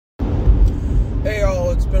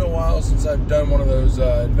while since I've done one of those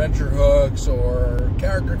adventure hooks or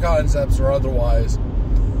character concepts or otherwise.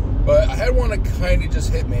 But I had one that kind of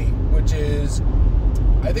just hit me, which is,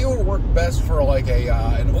 I think it would work best for like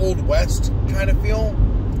an Old West kind of feel.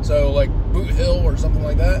 So like Boot Hill or something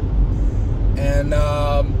like that. And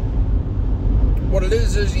what it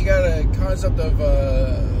is you got a concept of,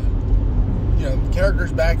 you know, the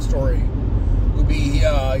character's backstory would be, you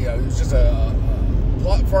know, he was just a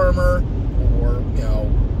plot farmer, or, you know,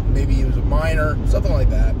 maybe he was a miner, something like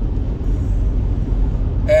that.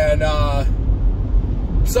 And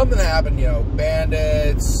something happened, you know,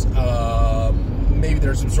 bandits, maybe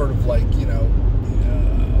there's some sort of like, you know,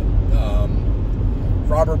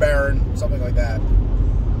 robber baron, something like that.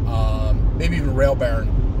 Maybe even rail baron.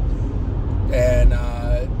 And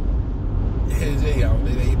his, you know,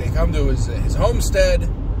 they come to his homestead,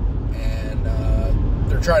 and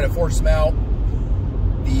they're trying to force him out.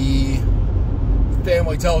 The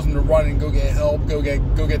family tells him to run and go get help, go get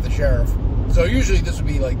the sheriff. So usually this would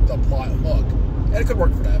be like the plot hook, and it could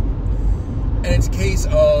work for that. And it's a case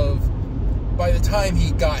of, by the time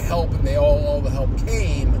he got help and all the help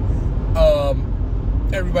came,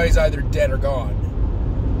 everybody's either dead or gone.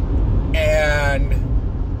 And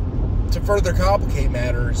to further complicate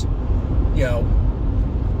matters, you know,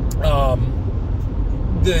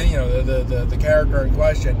 the character in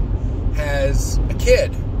question has a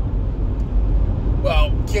kid.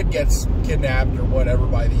 Well, kid gets kidnapped or whatever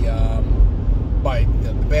by the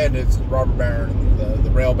bandits, the robber baron,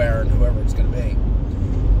 the rail baron, whoever it's going to be,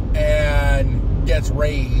 and gets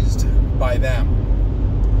raised by them.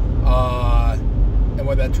 And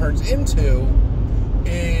what that turns into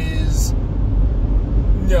is,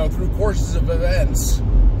 you know, through courses of events,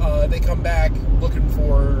 they come back looking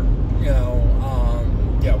for, you know,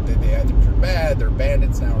 they either turn bad, they're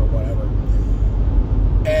bandits now or whatever.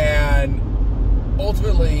 And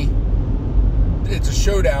ultimately, it's a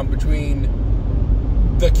showdown between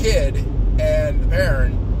the kid and the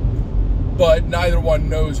parent, but neither one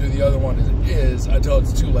knows who the other one is until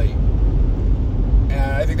it's too late.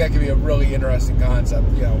 And I think that could be a really interesting concept.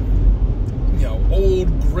 You know,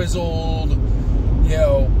 old grizzled, you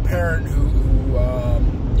know, parent who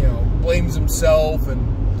you know, blames himself,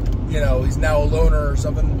 and, you know, he's now a loner or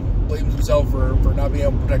something, blames himself for not being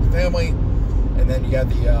able to protect the family. And then you got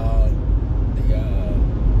the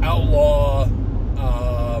outlaw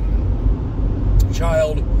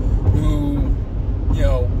child who, you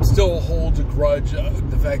know, still holds a grudge,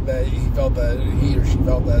 the fact that he or she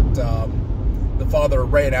felt that the father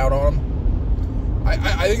ran out on him.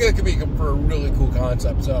 I think that could be for a really cool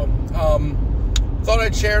concept. So thought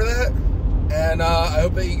I'd share that, and I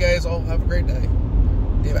hope that you guys all have a great day.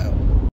 Dave out.